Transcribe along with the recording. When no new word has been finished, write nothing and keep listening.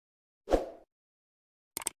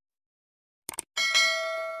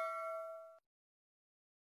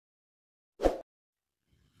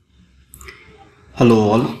Hello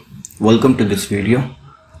all, welcome to this video.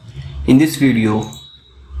 In this video,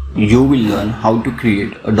 you will learn how to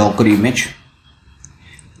create a Docker image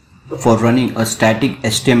for running a static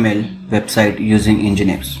HTML website using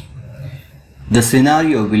Nginx. The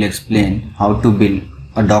scenario will explain how to build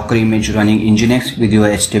a Docker image running Nginx with your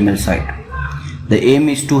HTML site. The aim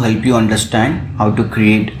is to help you understand how to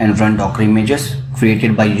create and run Docker images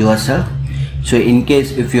created by yourself. So in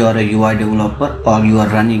case if you are a UI developer or you are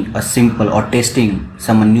running a simple or testing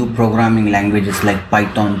some new programming languages like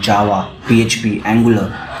Python, Java, PHP,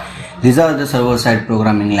 Angular, these are the server-side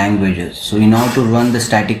programming languages. So in order to run the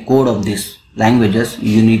static code of these languages,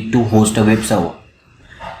 you need to host a web server.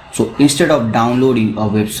 So instead of downloading a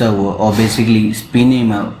web server or basically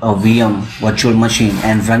spinning a VM virtual machine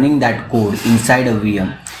and running that code inside a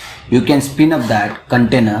VM, you can spin up that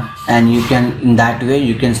container and you can, in that way,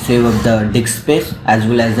 you can save up the disk space as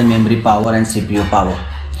well as the memory power and CPU power.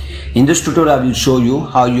 In this tutorial, I will show you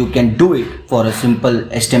how you can do it for a simple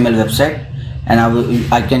HTML website,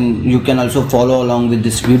 and you can also follow along with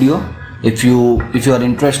this video if you are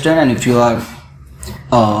interested and if you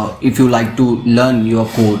like to learn your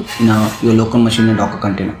code in your local machine in Docker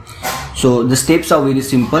container. So the steps are very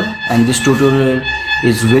simple and this tutorial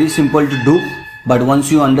is very simple to do. But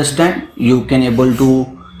once you understand, you can able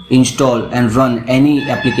to install and run any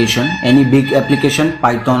application, any big application,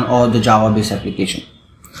 Python or the Java based application.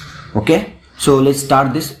 Okay, so let's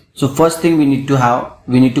start this. So first thing we need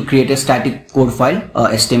to create a static code file, a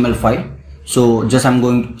HTML file. So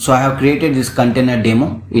I have created this container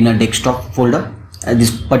demo in a desktop folder. This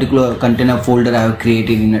particular container folder I have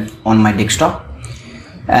created on my desktop.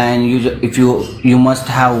 And you must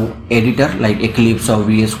have editor like Eclipse or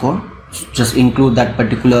VS Code. Just include that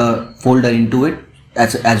particular folder into it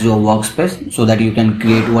as your workspace so that you can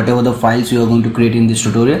create whatever the files you are going to create in this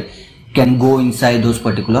tutorial can go inside those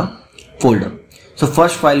particular folder. So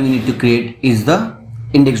first file we need to create is the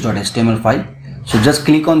index.html file. So just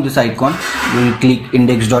click on this icon, you will click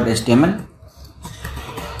index.html.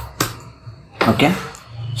 Okay,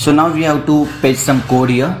 so now we have to paste some code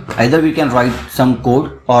here. Either we can write some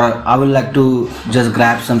code or I would like to just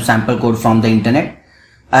grab some sample code from the internet.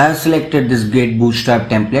 I have selected this Get Bootstrap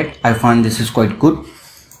template. I find this is quite good.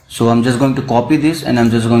 So I'm just going to copy this and I'm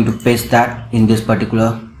just going to paste that in this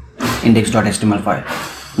particular index.html file.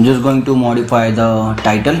 I'm just going to modify the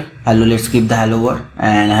title. Hello, let's keep the hello word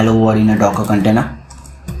and hello word in a Docker container.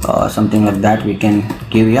 Something like that we can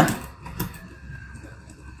give here.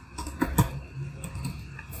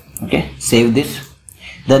 Okay, save this.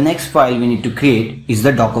 The next file we need to create is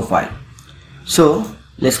the Docker file. So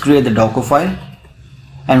let's create the Docker file.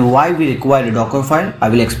 And why we require a Docker file, I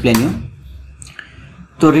will explain you.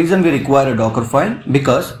 The reason we require a Docker file,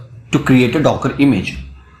 because to create a Docker image.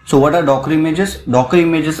 So what are Docker images? Docker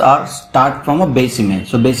images start from a base image.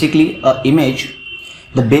 So basically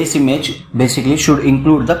the base image basically should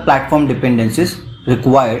include the platform dependencies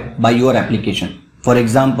required by your application. For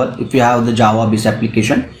example, if you have the Java based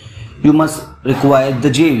application, you must require the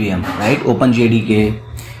JVM, right? OpenJDK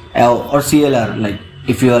or CLR, like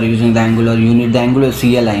if you are using the Angular, you need the Angular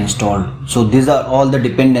CLI installed. So these are all the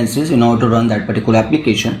dependencies in order to run that particular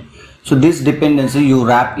application. So this dependency you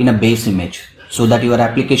wrap in a base image so that your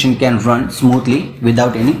application can run smoothly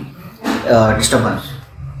without any disturbance.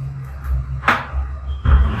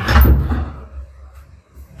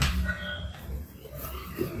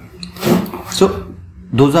 So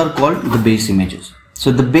those are called the base images.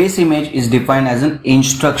 So the base image is defined as an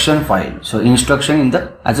instruction file. So instruction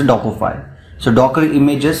as a Docker file. So Docker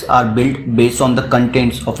images are built based on the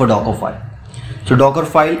contents of a Docker file. So Docker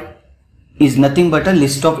file is nothing but a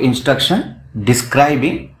list of instructions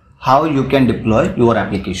describing how you can deploy your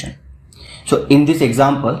application. So in this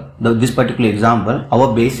example, this particular example,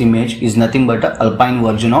 our base image is nothing but an Alpine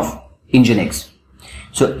version of Nginx.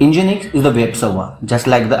 So Nginx is the web server, just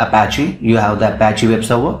like the Apache. You have the Apache web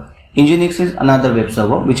server. Nginx is another web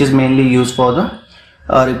server which is mainly used for the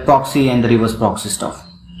proxy and the reverse proxy stuff.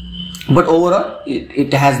 But overall,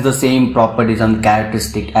 it has the same properties and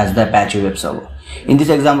characteristic as the Apache web server. In this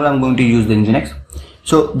example, I'm going to use the Nginx.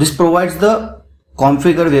 So this provides the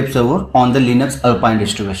configured web server on the Linux Alpine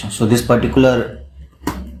distribution. So this particular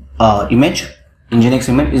Nginx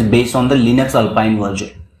image is based on the Linux Alpine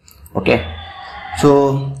version. Okay.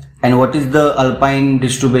 So, and what is the Alpine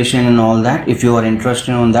distribution and all that? If you are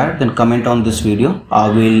interested on that, then comment on this video. I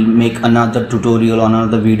will make another tutorial on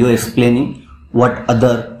another video explaining what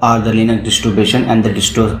other are the Linux distribution and the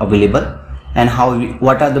distros available and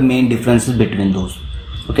what are the main differences between those.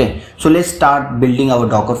 Okay, so let's start building our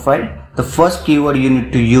Docker file. The first keyword you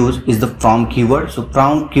need to use is the from keyword. So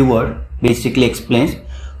from keyword basically explains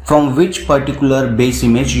from which particular base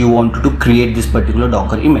image you want to create this particular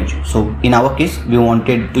Docker image. So in our case, we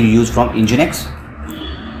wanted to use from Nginx,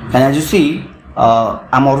 and as you see,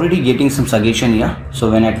 I'm already getting some suggestion here.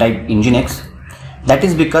 So when I type Nginx, that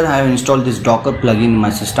is because I have installed this Docker plugin in my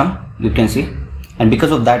system, you can see, and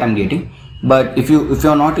because of that I'm getting. But if you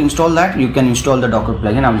are not installed that, you can install the Docker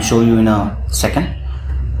plugin. I will show you in a second,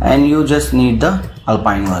 and you just need the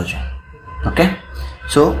Alpine version. Okay,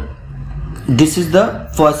 so this is the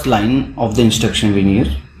first line of the instruction we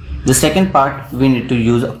need. The second part, we need to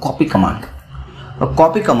use a copy command. A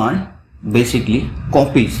copy command basically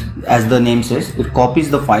copies, as the name says, it copies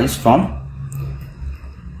the files from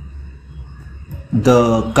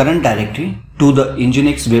the current directory to the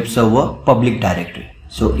Nginx web server public directory.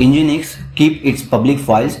 So Nginx keep its public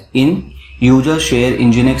files in user share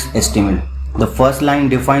Nginx HTML. The first line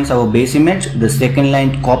defines our base image. The second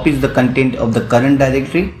line copies the content of the current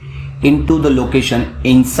directory into the location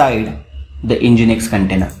inside the Nginx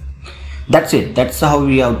container. That's it. That's how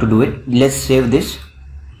we have to do it. Let's save this.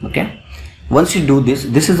 Okay. Once you do this,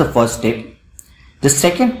 this is the first step. The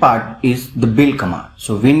second part is the build command.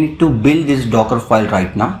 So we need to build this Docker file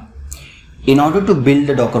right now. In order to build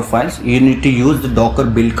the Docker files, you need to use the Docker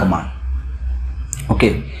build command.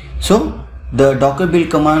 Okay. So the Docker build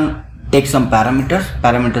command takes some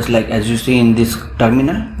parameters like as you see in this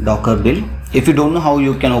terminal, Docker build. If you don't know how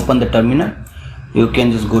you can open the terminal, you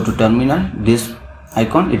can just go to terminal, this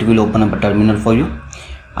icon, it will open up a terminal for you.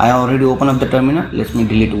 I already opened up the terminal. Let me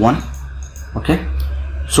delete one. Okay,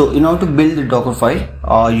 so in order to build the Docker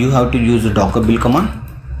file, you have to use the Docker build command.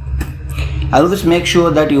 Always make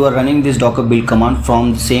sure that you are running this Docker build command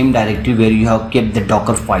from the same directory where you have kept the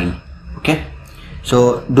Docker file. Okay,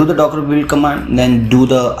 so do the Docker build command, then do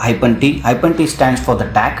the -t. -t stands for the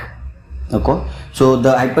tag. Okay, so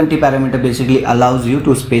the -t parameter basically allows you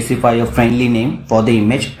to specify a friendly name for the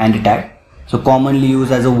image and the tag. So commonly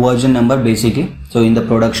used as a version number basically. So in the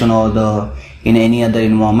production or in any other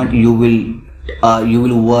environment, you will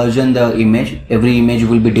version the image. Every image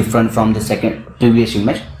will be different from the previous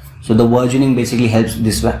image. So the versioning basically helps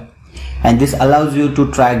this way, and this allows you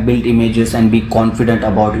to track built images and be confident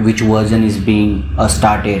about which version is being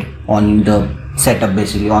started on the setup,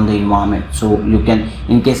 basically on the environment. So you can,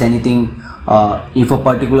 in case anything, if a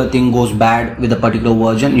particular thing goes bad with a particular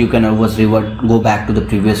version, you can always go back to the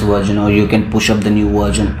previous version, or you can push up the new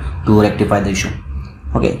version to rectify the issue.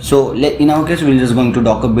 Okay, so in our case, we're just going to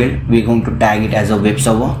Docker build. We're going to tag it as a web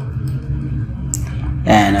server,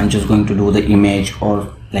 and I'm just going to do the image or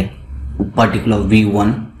like particular v1,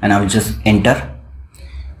 and I will just enter.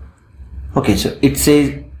 Okay, so it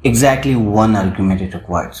says exactly one argument it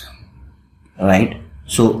requires, right?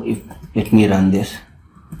 So if let me run this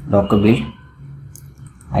Docker build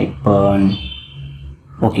hyphen.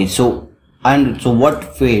 Okay, so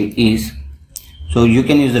what failed is, so you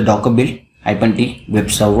can use the Docker build -t web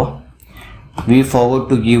server. We forward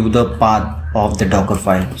to give the path of the Docker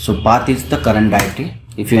file. So path is the current directory.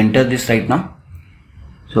 If you enter this right now,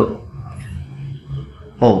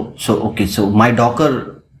 okay, so my Docker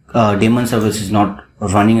daemon service is not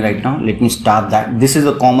running right now. Let me start that. This is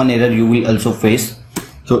a common error you will also face.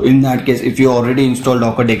 So in that case, if you already installed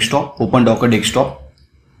Docker desktop, open Docker desktop.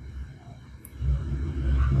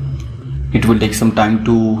 It will take some time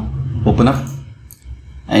to open up,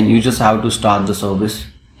 and you just have to start the service.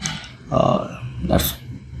 I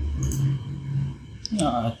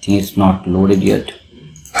think it's not loaded yet.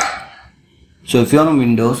 So if you're on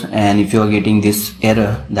Windows and if you are getting this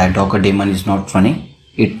error that Docker daemon is not running,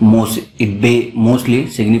 it mostly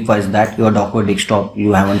signifies that your Docker desktop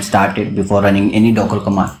you haven't started before running any Docker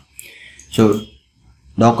command. So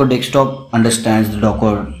Docker desktop understands the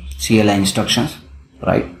Docker CLI instructions,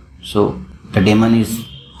 right? So the daemon is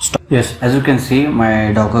yes, as you can see,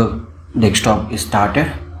 my Docker desktop is started.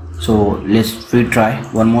 So let's retry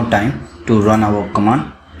one more time to run our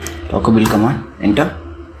command, Docker build command, enter.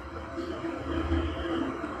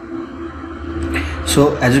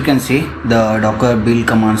 So as you can see, the Docker build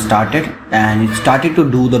command started, and it started to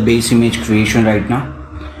do the base image creation right now.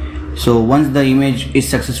 So once the image is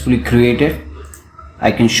successfully created,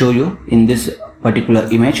 I can show you in this particular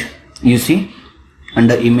image. You see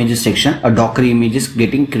under images section, a Docker image is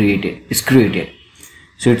getting created. It's created.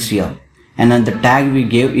 So it's here, and then the tag we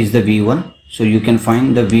gave is the v1. So you can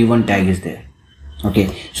find the v1 tag is there. Okay,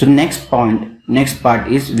 so next part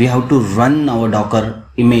is we have to run our Docker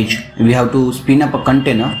image. We have to spin up a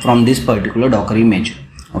container from this particular Docker image.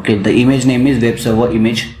 Okay, the image name is web server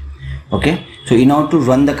image. Okay, so in order to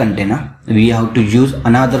run the container, we have to use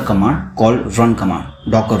another command called run command,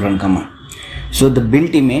 Docker run command. So the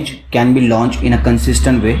built image can be launched in a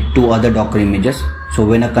consistent way to other Docker images. So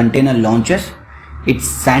when a container launches, it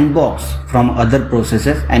sandbox from other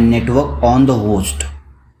processes and network on the host.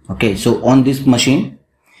 Okay, so on this machine,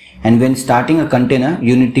 and when starting a container,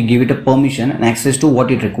 you need to give it a permission and access to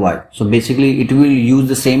what it requires. So basically it will use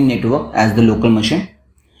the same network as the local machine.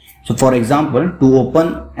 So for example, to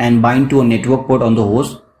open and bind to a network port on the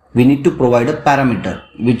host, we need to provide a parameter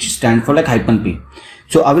which stands for like -p.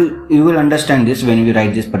 So you will understand this when we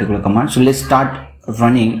write this particular command. So let's start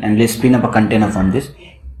running and let's spin up a container from this.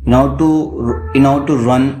 In order to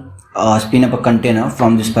run spin up a container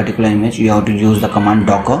from this particular image, you have to use the command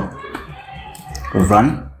docker run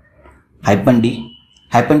 -d.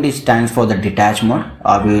 -d stands for the detach mode.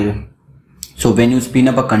 So when you spin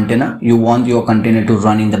up a container, you want your container to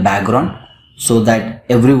run in the background so that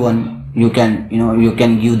everyone you can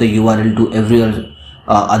give the URL to every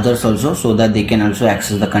others also, so that they can also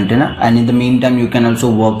access the container, and in the meantime you can also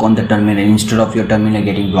work on the terminal instead of your terminal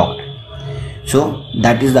getting blocked. So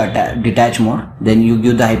that is the detach mode. Then you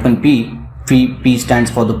give the -p. P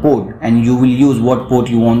stands for the port, and you will use what port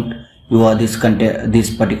you want this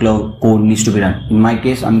particular code needs to be run. In my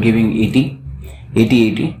case, I'm giving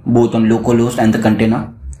 80 both on localhost and the container.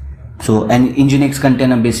 So an Nginx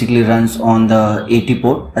container basically runs on the 80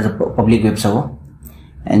 port as a public web server,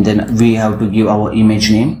 and then we have to give our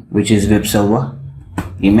image name, which is web server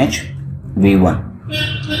image v1,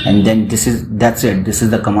 and then that's it. This is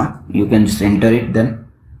the command. You can just enter it. Then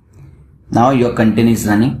now your container is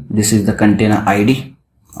running. This is the container ID.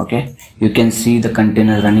 Okay, you can see the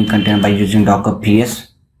container running container by using docker ps.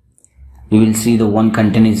 You will see the one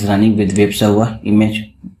container is running with web server image,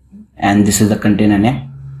 and this is the container name.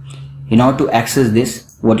 In order to access this,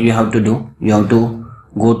 what you have to do, you have to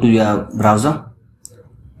go to your browser,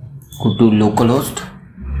 go to localhost,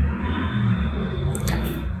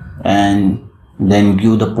 and then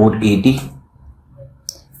give the port 80.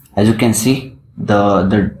 As you can see,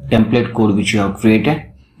 the template code which you have created,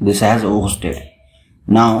 this has hosted.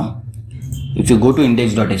 Now if you go to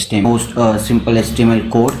index.html, post a simple HTML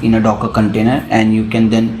code in a Docker container, and you can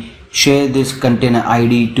then share this container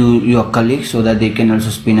ID to your colleagues so that they can also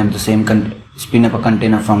spin up a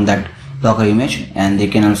container from that Docker image, and they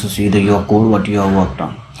can also see your code what you have worked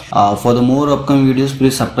on. For the more upcoming videos,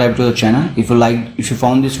 please subscribe to the channel. If you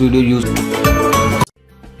found this video useful.